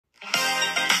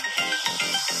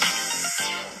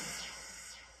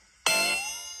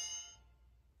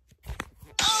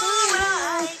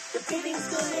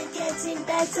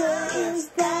better. It's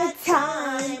that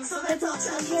time. So let's all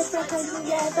chuck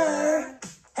together.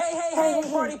 Hey,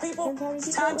 party people.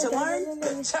 It's time to learn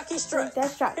the Chucky Strut.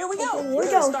 Here we go. We're going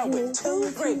to start with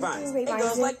 2 grapevines. It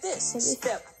goes like this.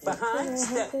 Step behind,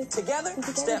 step together,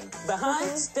 step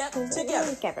behind, step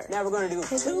together. Now we're going to do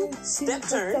 2 step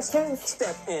turns.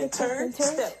 Step and turn,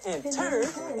 step and turn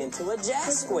into a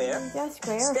jazz square.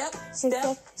 Step,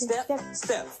 step,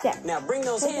 step, step. Now bring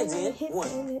those hands in.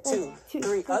 1, 2,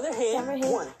 3. Other hand.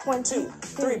 1, 2,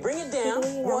 3. Bring it down.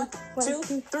 1, 2,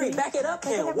 3. Back it up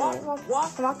and walk.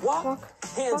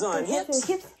 Hands on hips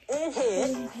and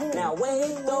head. Now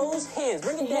wave those hands.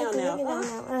 Bring it down now.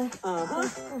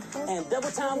 And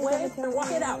double time wave and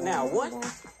walk it out. Now 1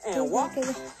 and walk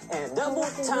and double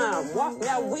time walk.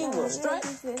 Now we will strut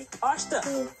our stuff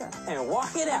and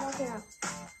walk it out.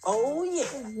 Oh yeah.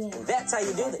 That's how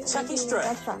you do the Chucky Strut.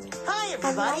 Hi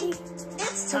everybody.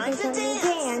 It's time to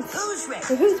dance.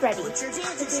 Who's ready? Put your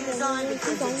dancing shoes on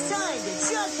because it's time to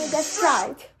Chucky That's Strut.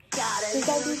 right. Gotta do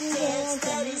the dance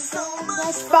that is so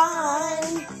much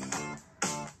Fun.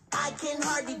 I can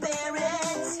hardly bear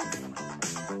it.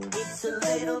 It's a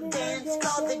little dance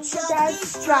called the Chucky Dash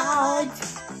Strut,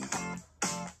 Strut.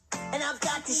 and I've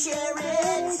got to share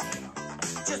it.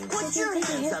 Just put your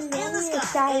hands up in the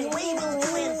sky and wave them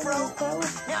to and fro.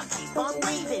 Now keep on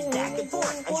waving back and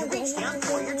forth as you reach down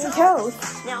for your toes.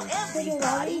 Now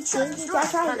everybody, Chucky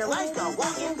Strut, kinda like a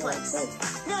walk in place.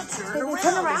 Now turn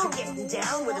around as you're getting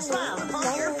down with a smile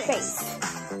upon your face.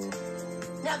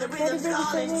 Now the rhythm's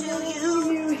calling to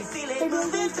you. You feel it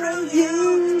moving through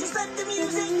you. Just let the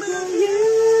music move you.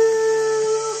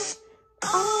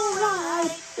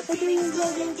 Alright, the feeling's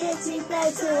moving, getting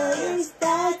better. It's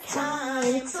that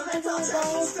time. So let's all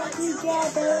Chucky Strut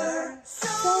together.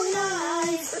 So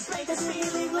nice. Let's make this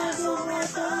feeling last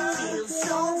forever. Feels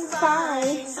so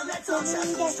fine. So let's all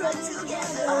Chucky Strut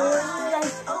together.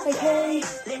 Alright, okay.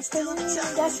 Let's do the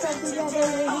Chucky Strut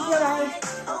together. Alright,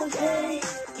 okay.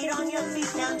 Get on your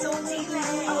feet now, don't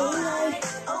delay. Alright,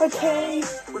 okay.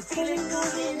 We're feeling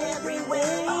good in every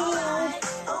way. Alright,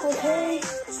 okay.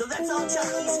 So let's all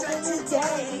Chucky Strut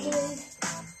today.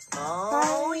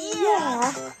 Oh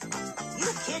yeah. You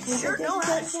kids sure know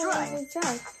how to strut.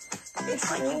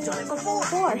 It's like you've done it before.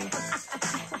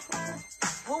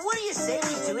 Well, what do you say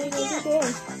we do it again?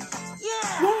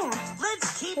 Yeah.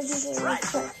 Let's keep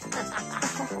strutting.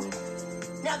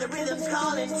 Now the rhythm's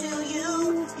calling to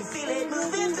you. You feel it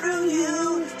moving through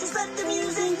you. Just let the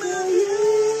music move you.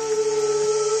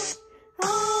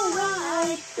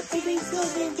 Alright, the feeling's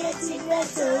good and getting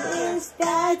better. It's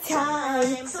that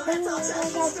time. So let's all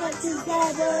Chucky Strut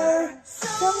together.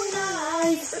 So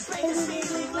nice. Let's make this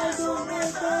feeling last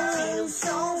forever. Feels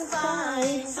so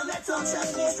fine. So let's all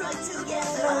Chucky Strut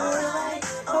together. Alright,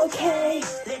 okay.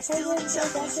 Let's do the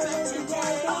Chucky Strut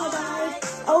today. Alright,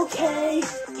 okay.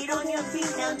 Get on your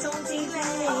feet now, don't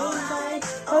delay. Alright,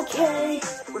 okay.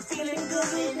 We're feeling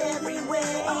good in every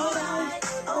way. Alright,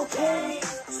 okay.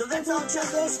 So let's all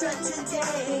Chucky Strut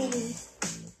today.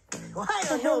 Well, I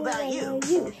don't know about you,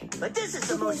 but this is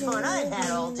the most fun I've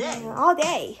had all day. All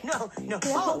day. No,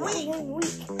 all week.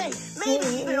 Hey, maybe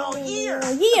even all year.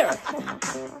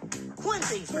 One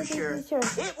thing's for sure,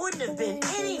 it wouldn't have been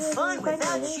any fun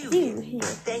without you.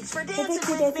 Thanks for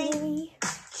dancing with me.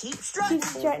 Keep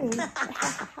strutting.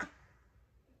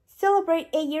 Celebrate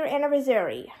a year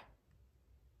anniversary.